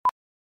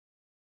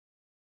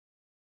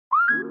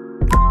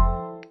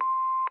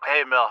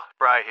Hey, Mel.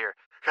 Bri here.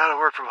 Gotta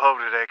work from home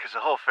today because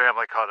the whole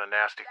family caught a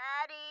nasty...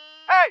 Daddy!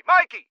 Hey,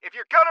 Mikey! If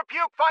you're gonna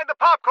puke, find the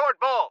popcorn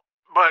bowl!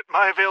 But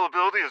my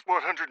availability is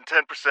 110%.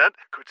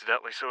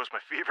 Coincidentally, so is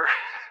my fever.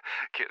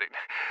 Kidding.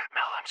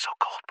 Mel, I'm so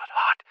cold but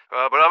hot.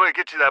 But I'm gonna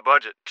get you that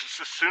budget just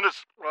as soon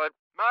as...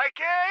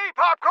 Mikey!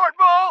 Popcorn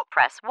bowl!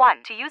 Press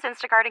 1 to use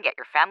Instacart and get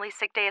your family's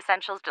sick day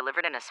essentials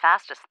delivered in as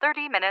fast as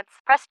 30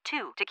 minutes. Press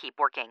 2 to keep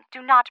working.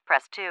 Do not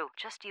press 2.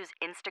 Just use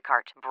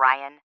Instacart,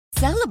 Brian.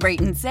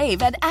 Celebrate and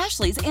save at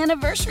Ashley's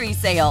Anniversary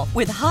Sale.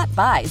 With Hot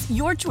Buys,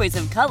 your choice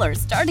of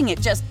colors starting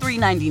at just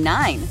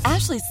 $3.99.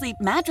 Ashley Sleep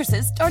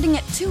mattresses starting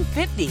at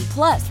 $2.50.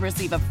 Plus,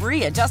 receive a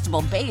free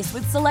adjustable base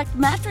with select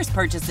mattress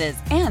purchases.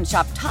 And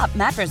shop top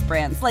mattress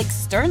brands like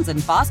Stearns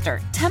 & Foster,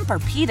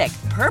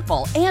 Tempur-Pedic,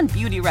 Purple, and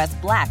Beautyrest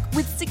Black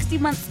with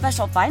 60-month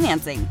special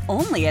financing.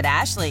 Only at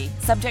Ashley.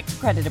 Subject to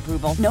credit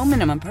approval. No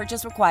minimum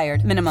purchase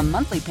required. Minimum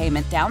monthly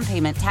payment, down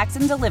payment, tax,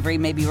 and delivery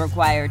may be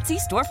required. See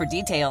store for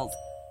details.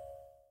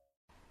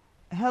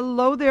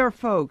 Hello there,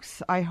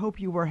 folks. I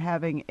hope you were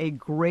having a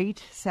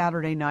great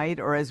Saturday night,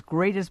 or as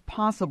great as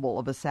possible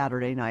of a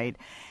Saturday night.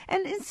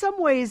 And in some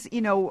ways,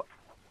 you know,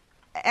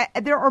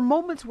 there are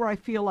moments where I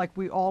feel like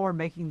we all are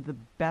making the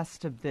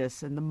best of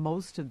this and the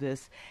most of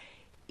this.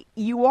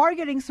 You are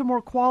getting some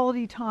more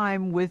quality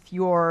time with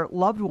your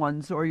loved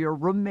ones or your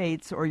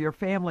roommates or your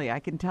family, I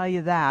can tell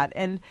you that.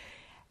 And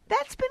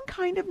that's been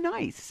kind of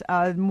nice.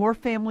 More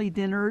family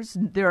dinners.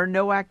 There are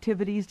no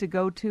activities to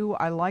go to.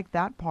 I like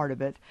that part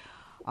of it.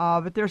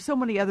 But there are so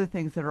many other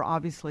things that are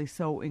obviously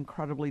so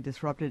incredibly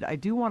disrupted. I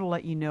do want to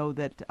let you know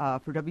that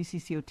for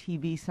WCCO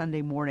TV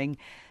Sunday morning,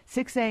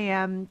 6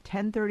 a.m.,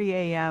 10:30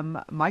 a.m.,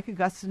 Mike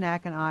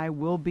Augustinak and I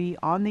will be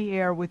on the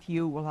air with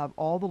you. We'll have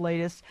all the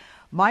latest.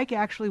 Mike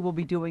actually will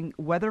be doing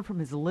weather from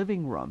his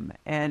living room,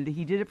 and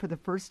he did it for the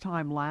first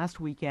time last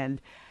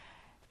weekend.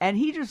 And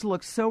he just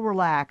looks so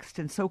relaxed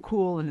and so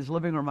cool in his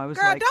living room. I was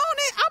Girl, like... don't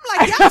it? I'm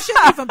like, y'all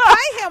shouldn't even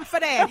pay him for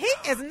that. He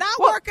is not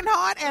working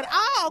hard at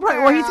all, girl.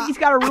 Right. Well, he's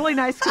got a really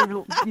nice,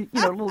 little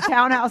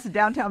townhouse in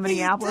downtown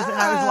Minneapolis, and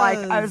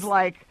I was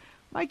like,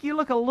 Mike, you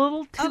look a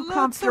little too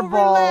comfortable. Too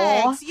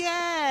relaxed.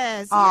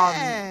 Yes,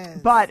 yes.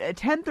 But at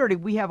 10:30,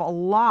 we have a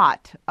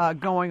lot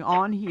going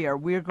on here.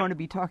 We are going to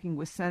be talking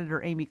with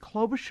Senator Amy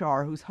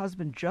Klobuchar, whose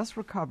husband just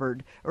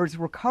recovered, or is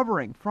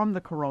recovering from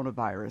the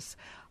coronavirus.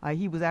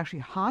 He was actually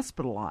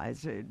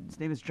hospitalized. His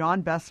name is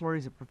John Bessler.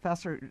 He's a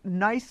professor.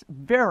 Nice,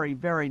 very,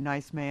 very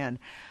nice man.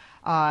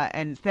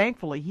 And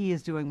thankfully, he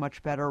is doing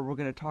much better. We're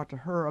going to talk to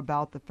her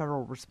about the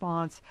federal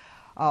response.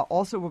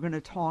 Also, we're going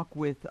to talk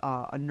with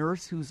a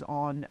nurse who's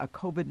on a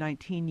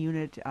COVID-19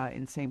 unit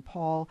in St.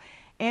 Paul.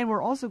 And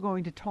we're also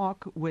going to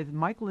talk with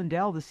Mike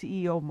Lindell, the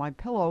CEO of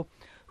MyPillow,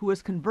 who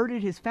has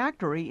converted his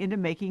factory into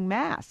making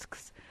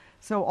masks.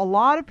 So a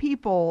lot of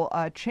people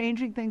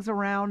changing things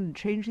around and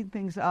changing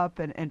things up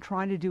and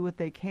trying to do what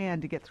they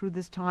can to get through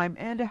this time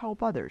and to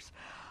help others.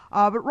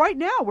 But right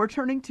now, we're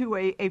turning to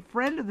a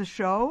friend of the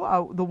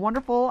show, the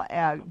wonderful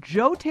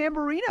Joe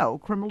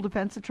Tamburino, criminal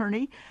defense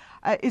attorney,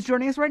 is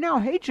joining us right now.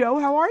 Hey, Joe,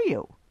 how are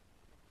you?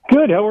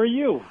 Good. How are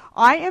you?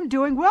 I am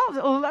doing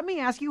well. Let me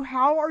ask you,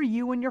 how are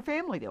you and your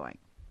family doing?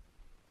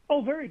 Oh,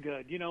 very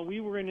good. You know,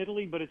 we were in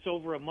Italy, but it's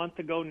over a month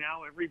ago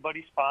now.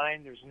 Everybody's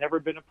fine. There's never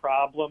been a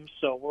problem,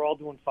 so we're all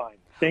doing fine.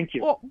 Thank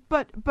you. Well,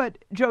 but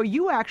Joe,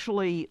 you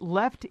actually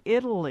left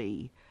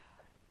Italy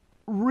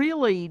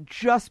really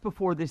just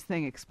before this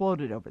thing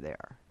exploded over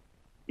there.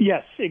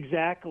 Yes,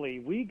 exactly.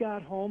 We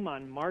got home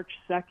on March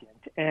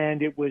 2nd,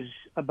 and it was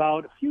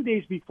about a few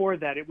days before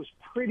that. It was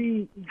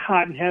pretty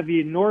hot and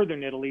heavy in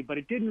northern Italy, but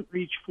it didn't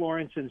reach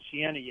Florence and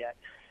Siena yet.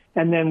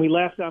 And then we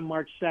left on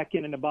March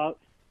 2nd, and about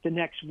the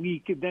next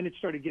week, then it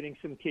started getting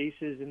some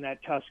cases in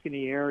that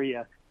Tuscany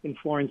area in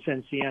Florence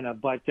and Siena.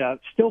 But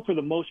still, for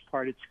the most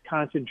part, it's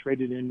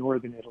concentrated in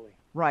northern Italy.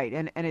 Right,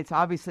 and it's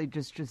obviously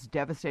just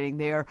devastating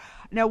there.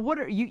 Now, what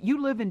are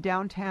you live in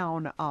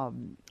downtown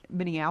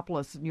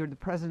Minneapolis, and you're the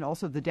president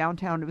also of the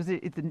downtown, was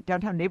it the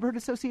Downtown Neighborhood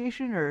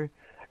Association, or?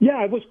 Yeah,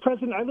 I was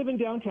president. I live in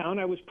downtown.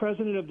 I was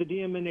president of the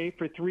DMNA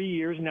for 3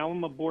 years. Now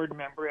I'm a board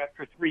member.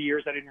 After 3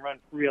 years, I didn't run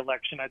for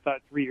re-election. I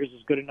thought 3 years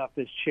is good enough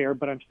as chair,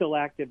 but I'm still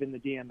active in the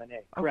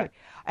DMNA. Correct.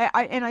 Okay.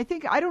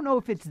 I don't know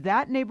if it's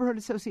that neighborhood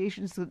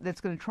association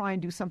that's going to try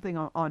and do something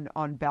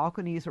on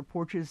balconies or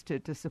porches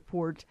to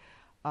support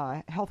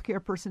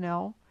healthcare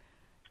personnel.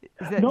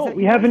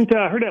 We haven't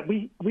heard it.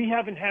 We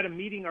haven't had a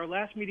meeting. Our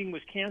last meeting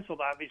was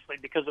canceled, obviously,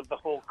 because of the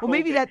whole COVID. Well,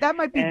 maybe that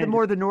might be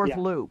the North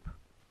Loop.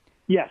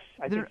 Yes,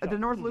 I think so. The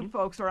North Loop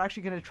folks are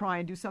actually going to try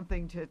and do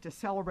something to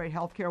celebrate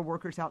healthcare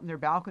workers out in their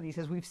balconies,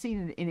 as we've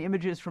seen in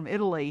images from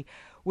Italy,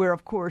 where,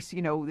 of course,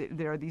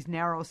 there are these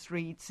narrow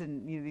streets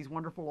and these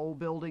wonderful old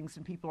buildings,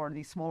 and people are in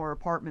these smaller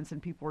apartments,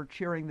 and people are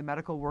cheering the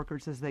medical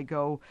workers as they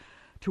go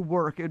to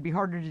work. It would be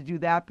harder to do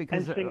that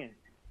because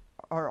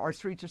our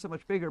streets are so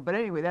much bigger. But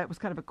anyway, that was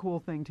kind of a cool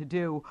thing to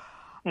do.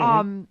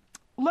 Mm-hmm.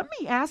 Let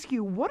me ask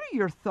you, what are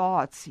your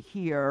thoughts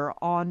here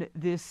on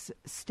this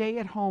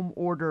stay-at-home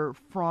order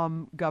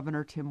from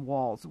Governor Tim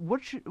Walz?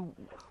 What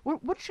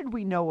should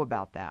we know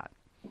about that?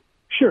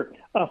 Sure.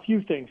 A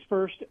few things.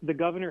 First, the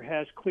governor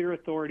has clear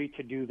authority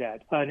to do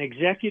that. An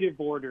executive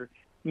order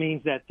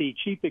means that the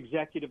chief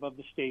executive of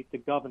the state, the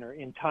governor,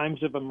 in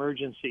times of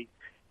emergency,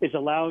 is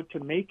allowed to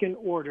make an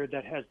order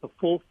that has the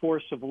full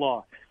force of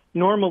law.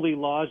 Normally,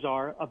 laws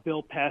are a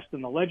bill passed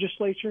in the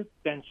legislature,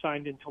 then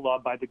signed into law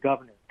by the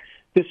governor.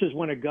 This is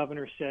when a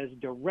governor says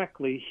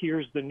directly,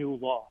 here's the new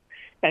law.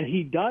 And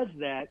he does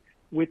that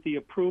with the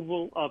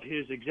approval of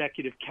his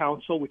executive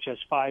council, which has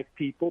 5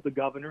 people, the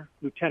governor,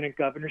 lieutenant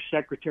governor,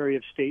 secretary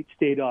of state,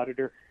 state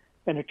auditor,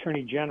 and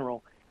attorney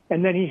general.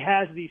 And then he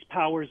has these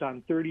powers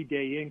on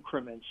 30-day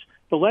increments.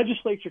 The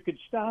legislature could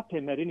stop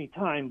him at any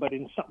time, but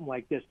in something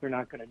like this, they're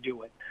not going to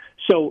do it.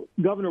 So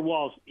Governor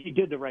Walz, he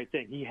did the right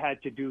thing. He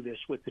had to do this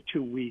with the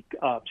 2-week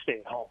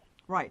stay-at-home.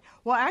 Right.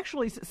 Well,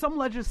 actually, some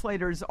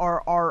legislators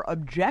are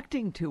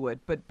objecting to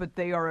it, but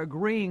they are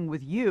agreeing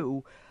with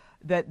you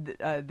that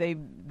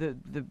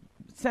the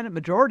Senate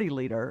Majority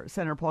Leader,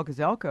 Senator Paul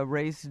Gazelka,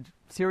 raised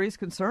serious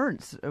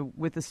concerns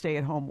with the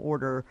stay-at-home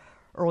order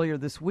earlier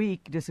this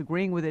week,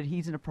 disagreeing with it.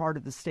 He's in a part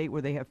of the state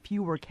where they have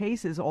fewer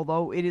cases,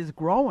 although it is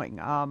growing.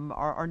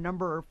 Our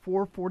number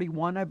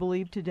 441, I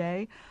believe,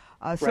 today.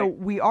 So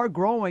we are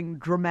growing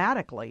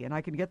dramatically, and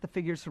I can get the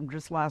figures from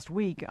just last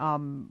week.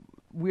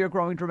 We are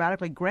growing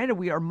dramatically. Granted,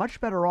 we are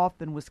much better off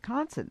than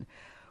Wisconsin,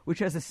 which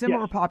has a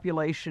similar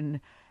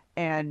population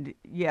and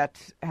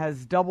yet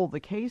has double the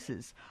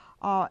cases.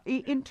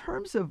 In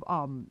terms of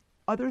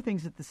other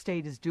things that the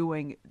state is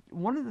doing,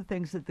 one of the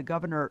things that the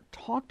governor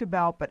talked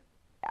about, but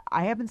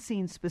I haven't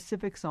seen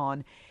specifics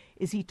on,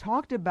 is he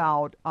talked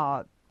about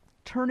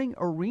turning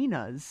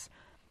arenas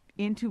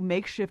into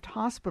makeshift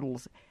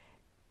hospitals.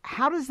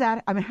 How does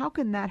that, how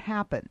can that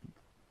happen?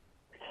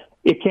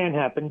 It can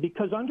happen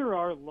because under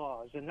our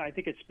laws, and I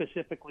think it's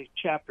specifically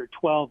Chapter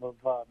 12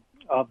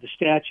 of the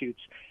statutes,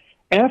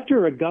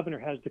 after a governor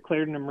has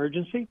declared an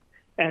emergency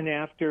and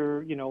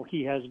after,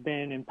 he has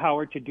been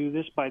empowered to do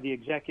this by the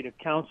executive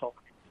council,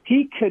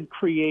 he could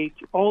create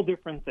all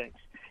different things.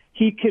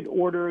 He could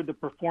order the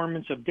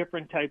performance of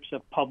different types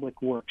of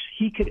public works.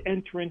 He could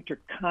enter into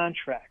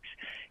contracts.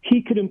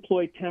 He could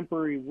employ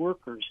temporary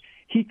workers.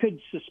 He could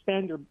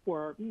suspend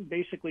or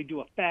basically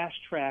do a fast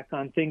track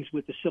on things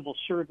with the Civil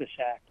Service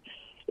Act.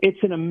 It's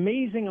an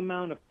amazing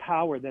amount of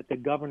power that the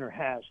governor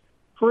has.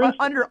 For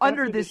instance,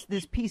 under this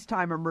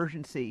peacetime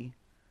emergency.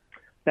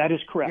 That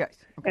is correct.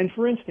 Yes. Okay. And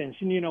for instance,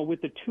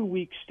 with the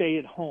 2-week stay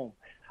at home,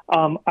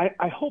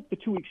 I hope the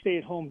 2-week stay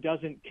at home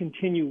doesn't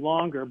continue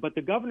longer, but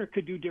the governor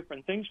could do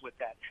different things with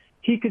that.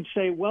 He could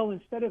say, well,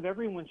 instead of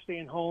everyone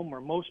staying home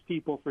or most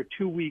people for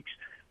 2 weeks,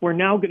 we're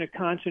now going to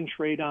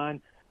concentrate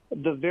on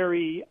the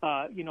very,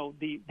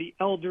 the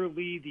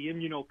elderly, the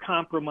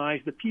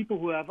immunocompromised, the people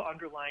who have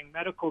underlying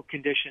medical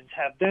conditions,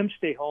 have them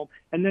stay home,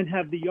 and then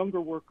have the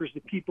younger workers,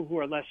 the people who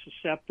are less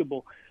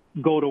susceptible,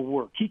 go to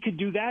work. He could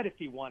do that if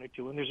he wanted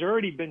to, and there's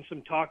already been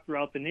some talk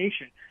throughout the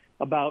nation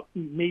about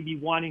maybe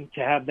wanting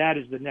to have that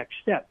as the next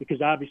step,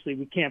 because obviously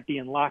we can't be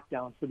in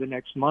lockdown for the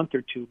next month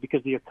or two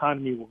because the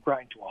economy will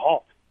grind to a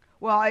halt.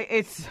 Well,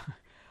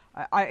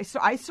 I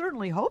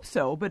certainly hope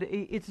so, but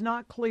it's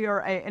not clear.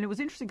 And it was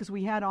interesting because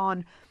we had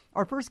on,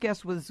 our first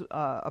guest was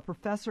a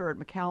professor at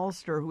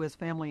Macalester who has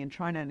family in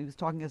China, and he was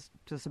talking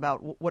to us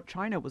about what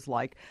China was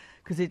like,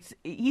 because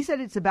he said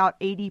it's about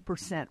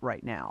 80%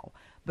 right now.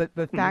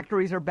 But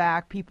factories are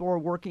back, people are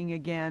working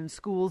again,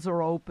 schools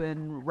are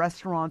open,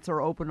 restaurants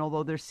are open,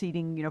 although they're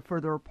seating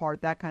further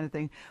apart, that kind of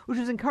thing, which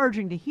is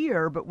encouraging to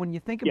hear. But when you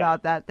think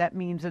about that, that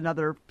means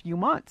another few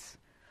months.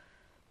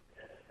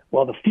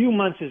 Well, the few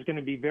months is going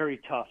to be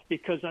very tough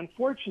because,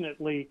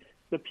 unfortunately,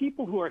 the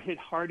people who are hit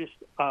hardest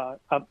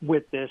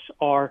with this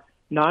are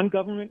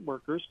non-government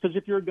workers, because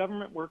if you're a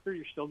government worker,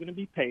 you're still going to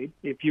be paid.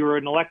 If you're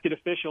an elected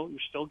official, you're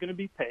still going to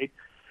be paid.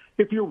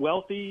 If you're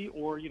wealthy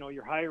or,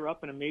 you're higher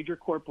up in a major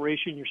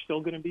corporation, you're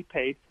still going to be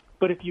paid.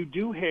 But if you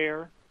do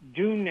hair,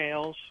 do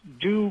nails,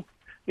 do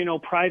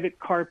private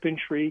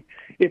carpentry,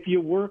 if you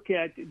work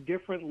at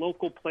different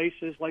local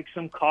places like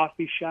some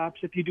coffee shops,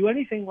 if you do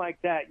anything like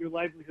that, your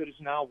livelihood is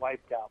now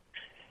wiped out.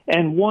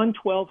 And one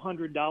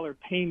 $1,200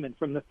 payment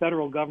from the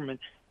federal government,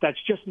 that's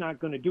just not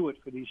going to do it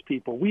for these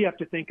people. We have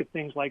to think of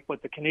things like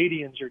what the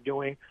Canadians are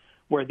doing,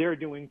 where they're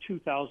doing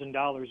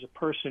 $2,000 a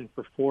person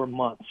for 4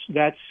 months.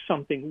 That's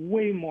something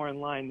way more in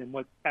line than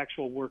what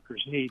actual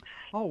workers need.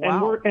 Oh,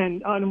 wow.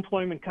 And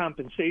unemployment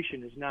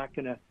compensation is not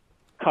going to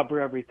cover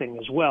everything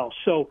as well.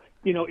 So,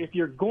 if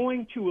you're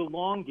going to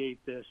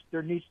elongate this,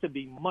 there needs to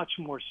be much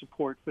more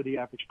support for the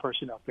average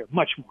person out there,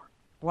 much more.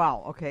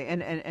 Wow. Okay.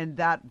 And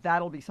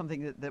that'll be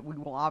something that we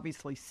will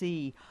obviously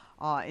see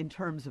in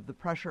terms of the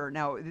pressure.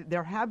 Now,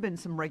 there have been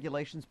some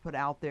regulations put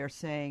out there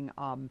saying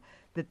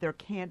that there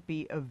can't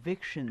be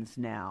evictions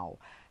now.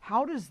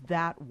 How does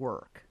that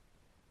work?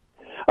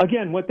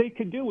 Again, what they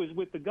could do is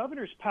with the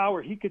governor's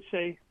power, he could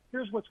say,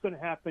 here's what's going to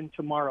happen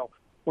tomorrow.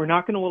 We're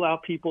not going to allow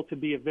people to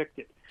be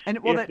evicted. And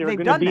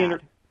they've done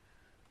that.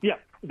 Yeah,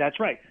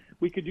 that's right.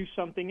 We could do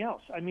something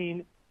else. I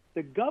mean,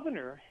 the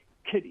governor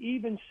could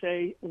even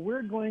say,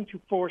 we're going to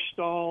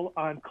forestall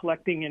on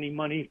collecting any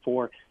money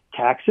for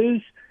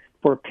taxes,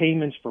 for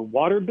payments for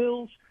water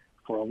bills,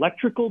 for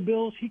electrical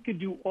bills. He could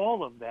do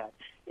all of that.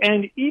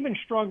 And even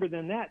stronger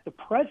than that, the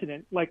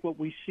president, like what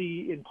we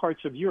see in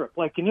parts of Europe,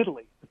 like in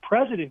Italy, the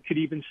president could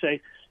even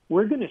say,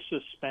 we're going to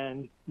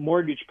suspend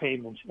mortgage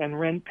payments and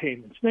rent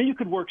payments. Now, you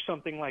could work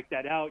something like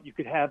that out. You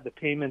could have the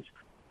payments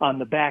on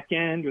the back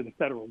end, or the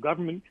federal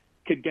government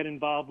could get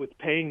involved with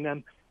paying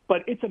them.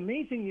 But it's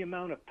amazing the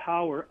amount of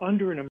power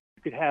under an emergency.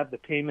 You could have the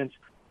payments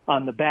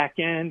on the back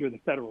end, or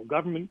the federal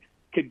government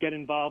could get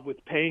involved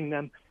with paying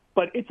them.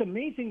 But it's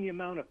amazing the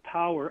amount of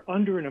power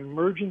under an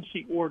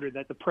emergency order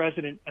that the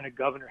president and a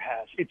governor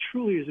has. It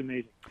truly is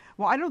amazing.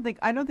 Well, I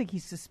don't think he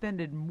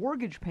suspended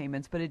mortgage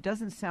payments, but it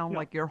doesn't sound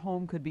like your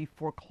home could be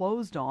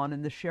foreclosed on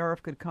and the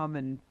sheriff could come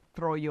and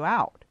throw you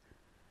out.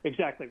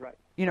 Exactly right.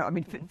 You know, I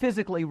mean,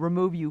 physically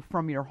remove you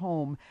from your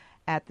home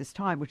at this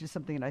time, which is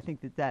something that I think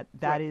that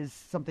right. is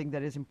something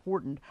that is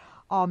important.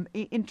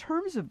 In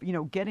terms of,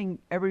 getting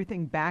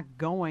everything back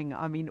going,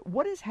 I mean,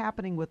 what is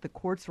happening with the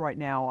courts right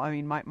now? I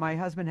mean, my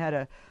husband had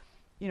a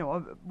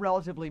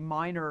relatively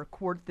minor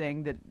court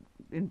thing that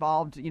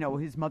involved,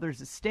 his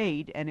mother's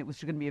estate, and it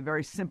was going to be a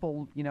very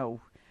simple,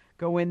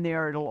 go in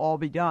there, it'll all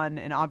be done.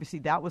 And obviously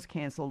that was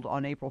canceled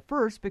on April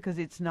 1st because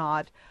it's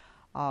not,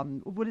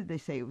 what did they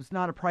say? It was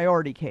not a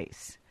priority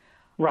case.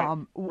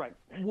 Right. Right.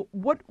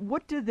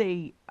 What do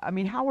they, I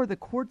mean, how are the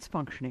courts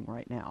functioning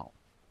right now?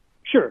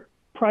 Sure.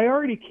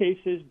 Priority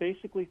cases,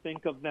 basically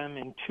think of them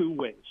in two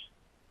ways.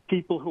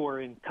 People who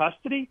are in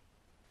custody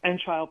and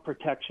child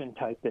protection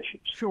type issues.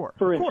 Sure.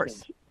 For of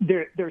instance,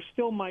 course. there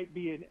still might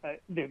be,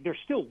 there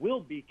still will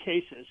be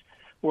cases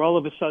where all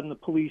of a sudden the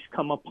police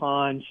come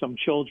upon some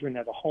children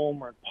at a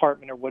home or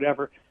apartment or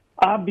whatever.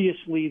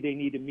 Obviously, they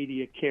need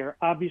immediate care.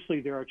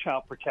 Obviously, there are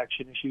child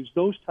protection issues.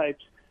 Those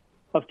types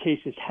of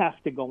cases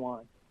have to go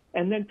on.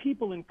 And then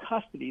people in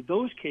custody,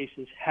 those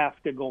cases have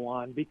to go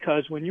on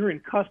because when you're in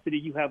custody,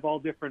 you have all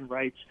different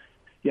rights.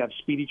 You have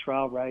speedy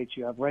trial rights.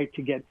 You have right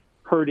to get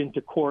heard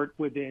into court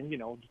within,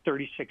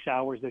 36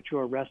 hours that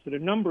you're arrested, a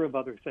number of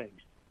other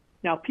things.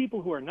 Now,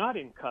 people who are not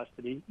in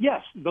custody,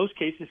 yes, those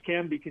cases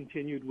can be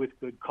continued with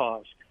good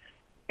cause.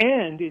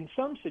 And in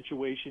some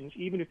situations,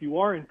 even if you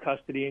are in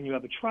custody and you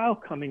have a trial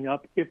coming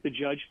up, if the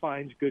judge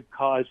finds good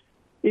cause,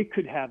 it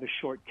could have a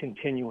short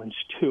continuance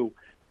too.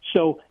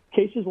 So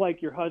cases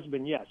like your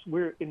husband, yes,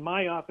 in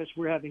my office,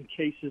 we're having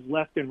cases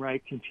left and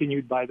right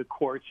continued by the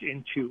courts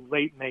into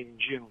late May and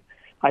June.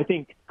 I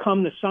think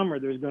come the summer,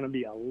 there's going to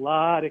be a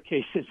lot of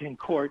cases in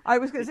court. I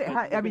was going to say,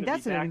 I mean,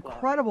 that's an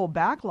incredible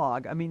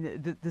backlog. I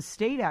mean, the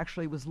state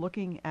actually was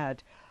looking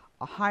at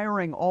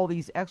hiring all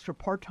these extra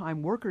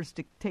part-time workers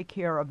to take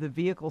care of the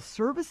vehicle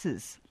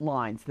services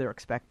lines they're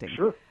expecting.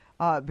 Sure.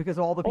 Because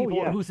all the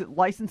people whose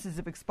licenses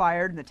have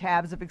expired and the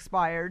tabs have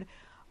expired,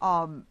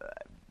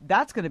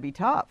 that's going to be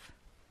tough.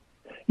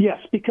 Yes,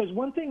 because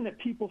one thing that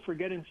people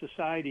forget in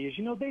society is,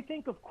 they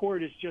think of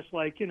court as just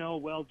like,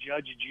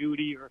 Judge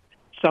Judy or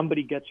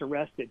somebody gets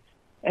arrested.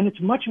 And it's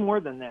much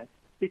more than that,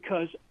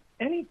 because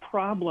any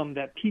problem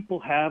that people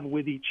have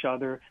with each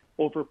other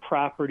over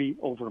property,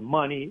 over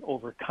money,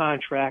 over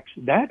contracts,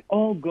 that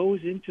all goes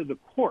into the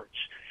courts.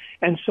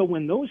 And so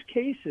when those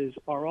cases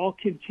are all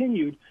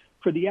continued,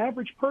 for the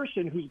average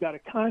person who's got a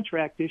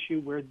contract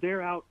issue where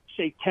they're out,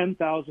 say,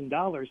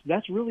 $10,000,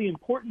 that's really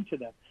important to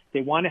them.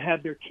 They want to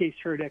have their case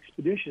heard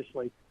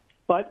expeditiously.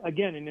 But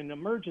again, in an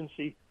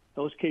emergency,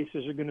 those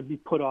cases are going to be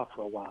put off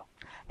for a while.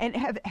 And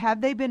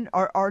have they been,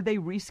 are they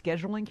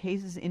rescheduling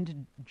cases into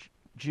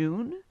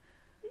June?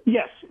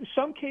 Yes.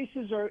 Some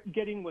cases are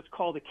getting what's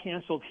called a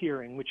canceled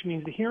hearing, which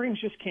means the hearing's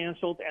just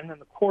canceled, and then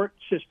the court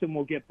system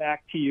will get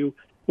back to you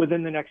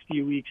within the next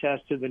few weeks as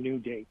to the new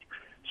date.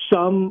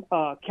 Some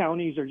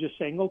counties are just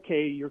saying,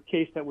 okay, your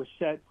case that was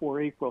set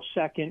for April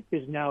 2nd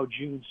is now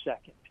June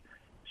 2nd.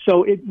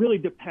 So it really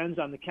depends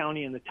on the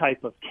county and the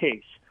type of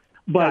case.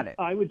 But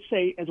I would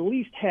say at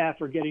least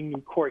half are getting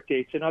new court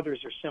dates, and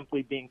others are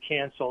simply being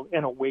canceled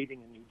and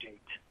awaiting a new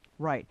date.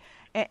 Right.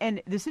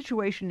 And the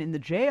situation in the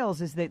jails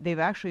is that they've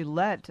actually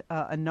let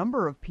a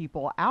number of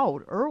people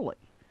out early.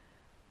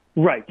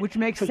 Right. Which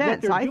makes sense,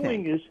 what they're I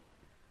doing think. Is,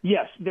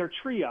 yes, they're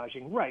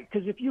triaging. Right.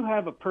 Because if you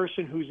have a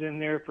person who's in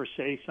there for,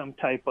 say, some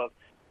type of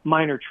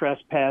minor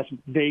trespass,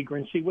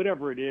 vagrancy,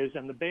 whatever it is,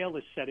 and the bail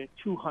is set at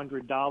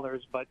 $200,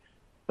 but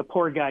the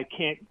poor guy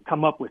can't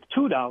come up with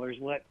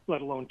 $2,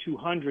 let alone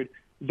 $200,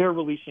 they're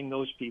releasing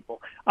those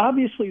people.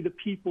 Obviously, the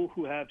people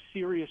who have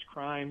serious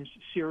crimes,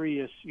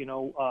 serious,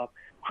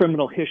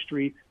 criminal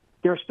history,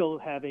 they're still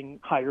having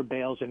higher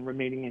bails and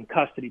remaining in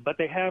custody. But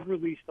they have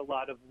released a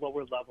lot of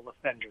lower-level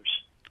offenders.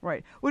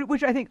 Right,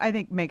 which I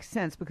think makes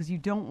sense because you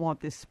don't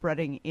want this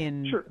spreading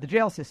in the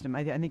jail system.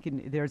 I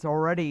think there's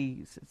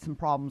already some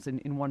problems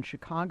in one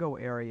Chicago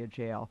area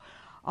jail.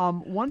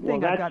 One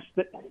thing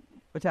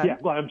what's that? Yeah,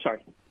 well, I'm sorry.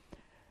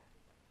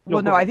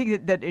 Well, no, I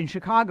think that in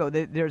Chicago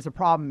there's a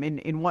problem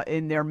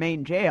in their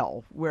main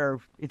jail where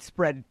it's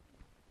spread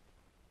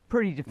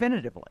pretty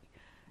definitively,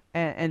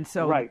 and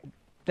so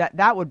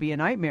that would be a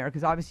nightmare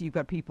because obviously you've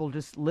got people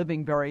just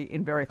living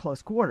in very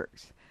close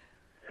quarters.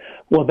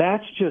 Well,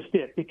 that's just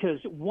it, because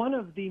one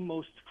of the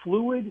most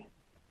fluid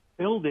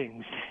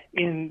buildings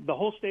in the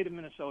whole state of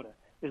Minnesota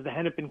is the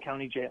Hennepin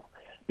County Jail,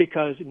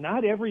 because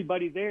not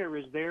everybody there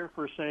is there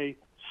for, say,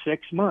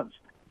 6 months.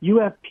 You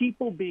have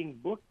people being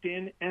booked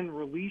in and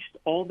released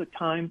all the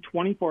time,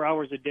 24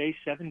 hours a day,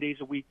 7 days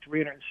a week,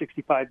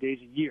 365 days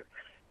a year.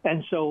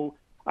 And so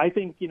I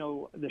think,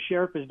 the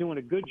sheriff is doing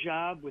a good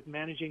job with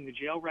managing the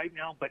jail right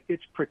now, but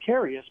it's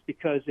precarious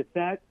because if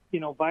that,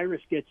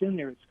 virus gets in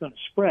there, it's going to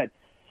spread.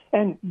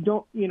 And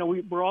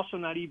we're also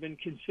not even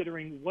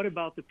considering what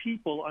about the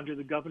people under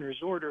the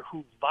governor's order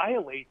who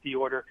violate the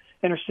order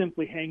and are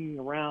simply hanging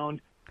around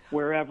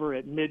wherever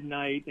at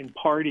midnight and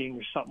partying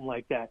or something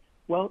like that.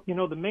 Well,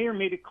 the mayor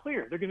made it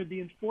clear they're going to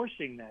be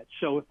enforcing that.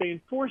 So if they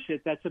enforce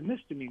it, that's a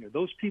misdemeanor.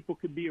 Those people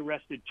could be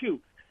arrested too.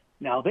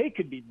 Now they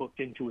could be booked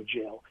into a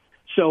jail.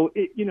 So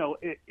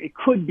it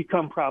could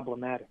become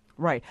problematic.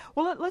 Right.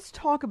 Well, let's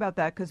talk about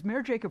that, because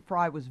Mayor Jacob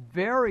Frey was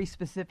very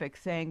specific,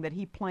 saying that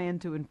he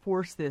planned to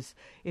enforce this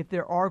if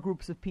there are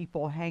groups of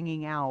people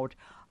hanging out.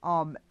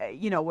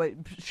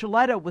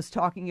 Shaletta was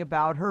talking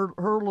about her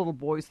little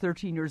boy's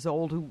 13 years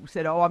old, who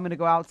said, I'm going to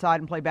go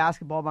outside and play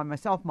basketball by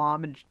myself,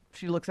 Mom. And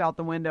she looks out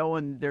the window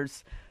and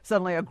there's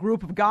suddenly a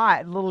group of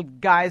little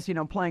guys,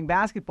 playing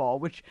basketball,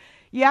 which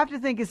you have to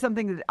think is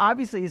something that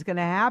obviously is going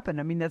to happen.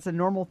 I mean, that's a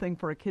normal thing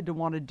for a kid to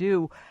want to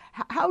do.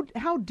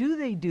 How do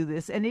they do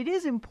this? And it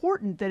is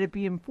important that it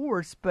be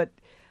enforced, but,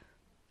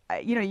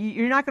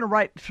 you're not going to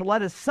write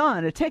Shaletta's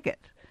son a ticket.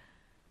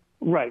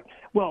 Right.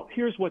 Well,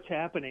 here's what's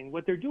happening.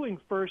 What they're doing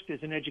first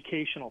is an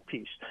educational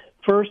piece.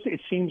 First, it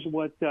seems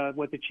what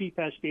the chief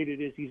has stated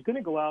is he's going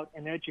to go out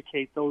and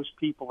educate those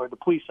people or the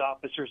police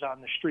officers on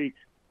the street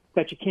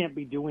that you can't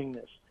be doing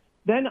this.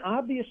 Then,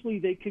 obviously,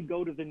 they could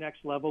go to the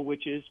next level,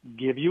 which is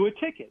give you a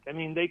ticket. I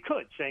mean, they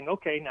could, saying,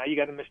 okay, now you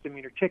got a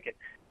misdemeanor ticket.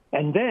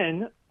 And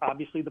then,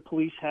 obviously, the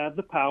police have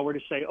the power to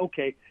say,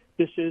 okay,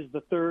 this is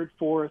the third,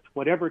 fourth,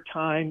 whatever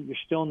time, you're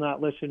still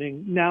not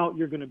listening. Now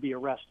you're going to be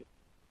arrested.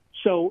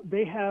 So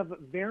they have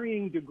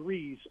varying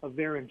degrees of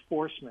their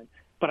enforcement.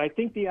 But I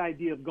think the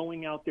idea of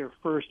going out there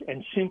first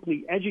and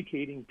simply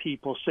educating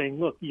people, saying,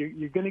 look,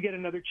 you're going to get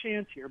another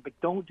chance here, but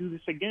don't do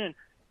this again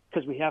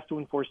because we have to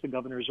enforce the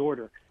governor's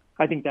order.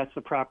 I think that's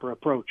the proper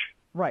approach.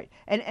 Right.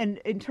 And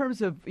in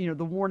terms of, the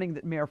warning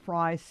that Mayor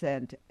Frey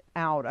sent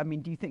out, I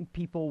mean, do you think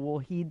people will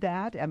heed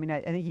that? I mean,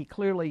 I think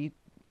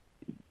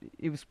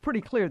it was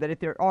pretty clear that if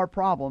there are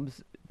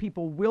problems,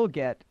 people will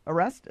get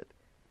arrested.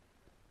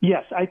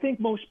 Yes, I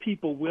think most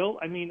people will.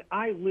 I mean,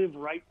 I live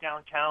right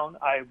downtown.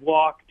 I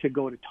walk to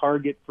go to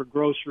Target for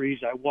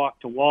groceries. I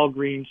walk to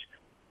Walgreens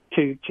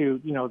to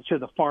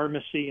the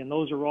pharmacy, and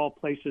those are all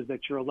places that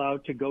you're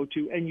allowed to go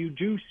to, and you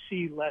do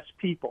see less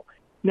people.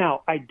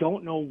 Now, I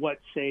don't know what,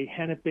 say,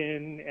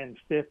 Hennepin and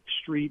 5th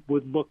Street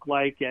would look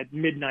like at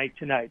midnight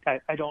tonight.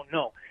 I don't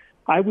know.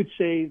 I would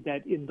say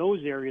that in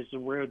those areas are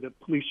where the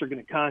police are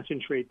going to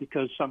concentrate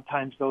because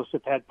sometimes those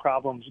have had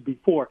problems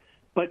before.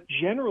 But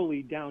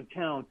generally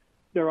downtown,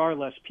 there are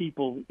less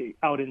people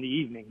out in the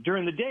evening.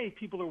 During the day,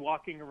 people are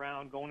walking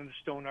around, going to the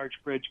Stone Arch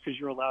Bridge because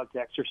you're allowed to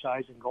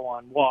exercise and go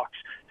on walks.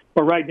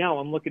 But right now,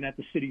 I'm looking at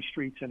the city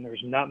streets, and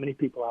there's not many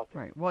people out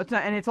there. Right. Well, it's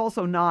not, and it's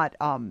also not.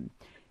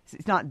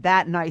 It's not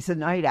that nice a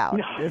night out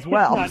as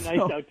well. It's not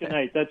nice out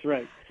tonight. That's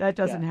right. That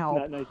doesn't help.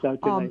 Not nice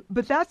out tonight.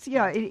 But that's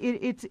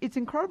it's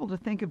incredible to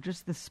think of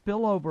just the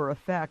spillover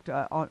effect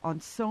on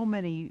so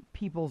many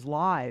people's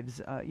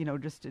lives.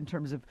 Just in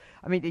terms of,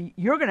 I mean,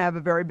 you're going to have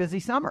a very busy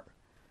summer.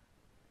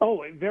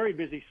 Oh, a very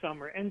busy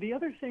summer. And the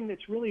other thing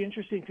that's really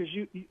interesting, because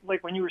you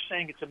like when you were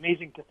saying it's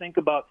amazing to think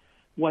about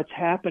what's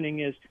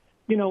happening is,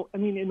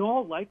 in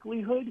all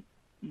likelihood,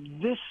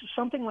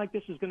 something like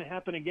this is going to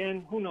happen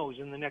again, who knows,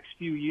 in the next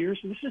few years.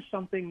 And this is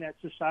something that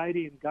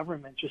society and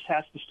government just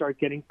has to start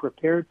getting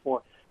prepared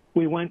for.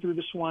 We went through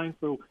the swine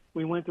flu.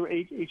 We went through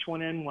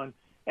H1N1.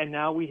 And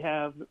now we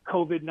have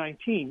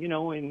COVID-19,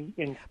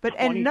 in but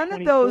and none of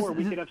 2024,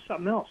 we could have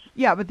something else.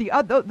 Yeah, but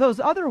those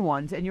other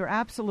ones, and you're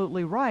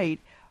absolutely right,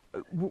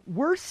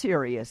 were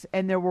serious,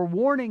 and there were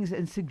warnings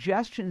and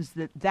suggestions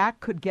that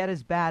could get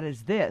as bad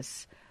as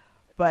this.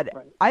 But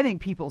right. I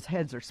think people's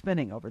heads are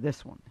spinning over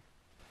this one.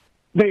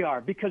 They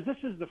are, because this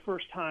is the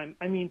first time.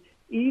 I mean,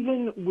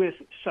 even with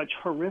such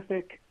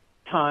horrific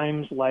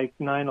times like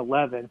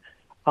 9/11,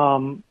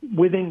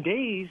 within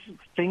days,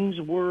 things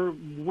were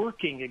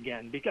working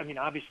again. I mean,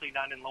 obviously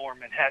not in Lower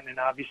Manhattan, and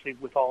obviously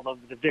with all of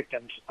the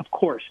victims, of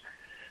course.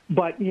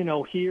 But,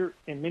 here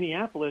in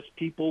Minneapolis,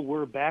 people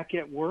were back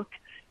at work,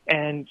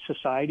 and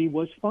society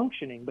was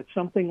functioning. But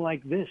something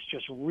like this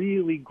just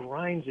really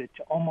grinds it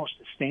to almost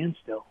a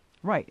standstill.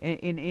 Right,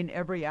 in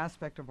every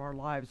aspect of our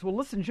lives. Well,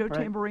 listen, Joe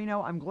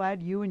Tamburino, I'm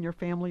glad you and your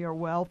family are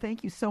well.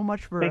 Thank you so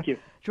much for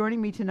joining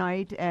me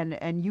tonight,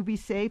 and you be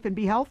safe and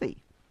be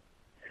healthy.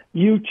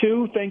 You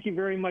too. Thank you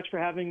very much for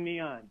having me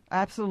on.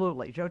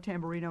 Absolutely. Joe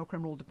Tamburino,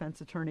 criminal defense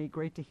attorney.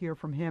 Great to hear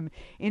from him.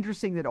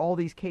 Interesting that all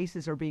these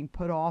cases are being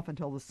put off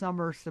until the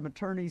summer. Some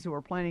attorneys who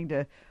are planning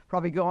to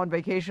probably go on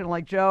vacation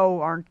like Joe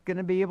aren't going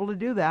to be able to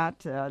do that.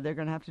 They're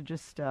going to have to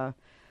just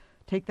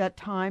take that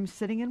time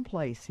sitting in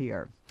place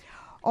here.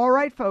 All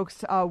right,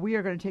 folks, we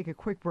are going to take a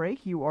quick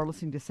break. You are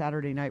listening to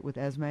Saturday Night with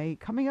Esme.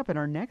 Coming up in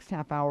our next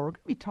half hour, we're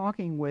going to be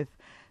talking with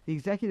the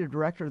executive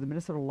director of the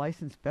Minnesota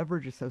Licensed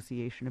Beverage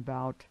Association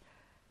about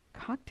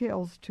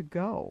cocktails to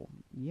go.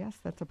 Yes,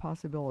 that's a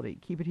possibility.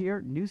 Keep it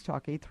here. News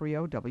Talk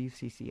 830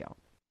 WCCO.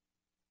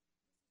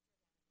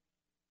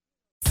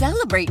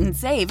 Celebrate and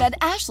save at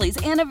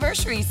Ashley's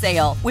Anniversary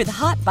Sale. With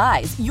Hot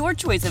Buys, your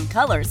choice of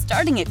colors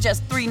starting at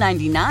just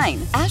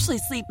 $3.99. Ashley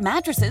Sleep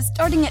mattresses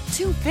starting at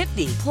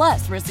 $2.50.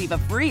 Plus, receive a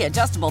free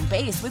adjustable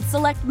base with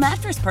select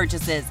mattress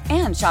purchases.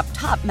 And shop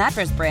top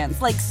mattress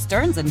brands like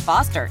Stearns &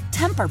 Foster,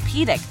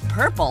 Tempur-Pedic,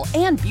 Purple,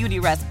 and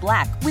Beautyrest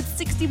Black with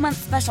 60-month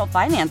special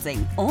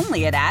financing.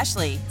 Only at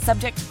Ashley.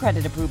 Subject to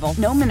credit approval.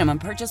 No minimum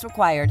purchase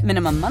required.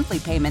 Minimum monthly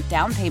payment,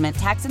 down payment,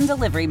 tax, and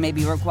delivery may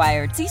be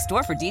required. See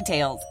store for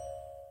details.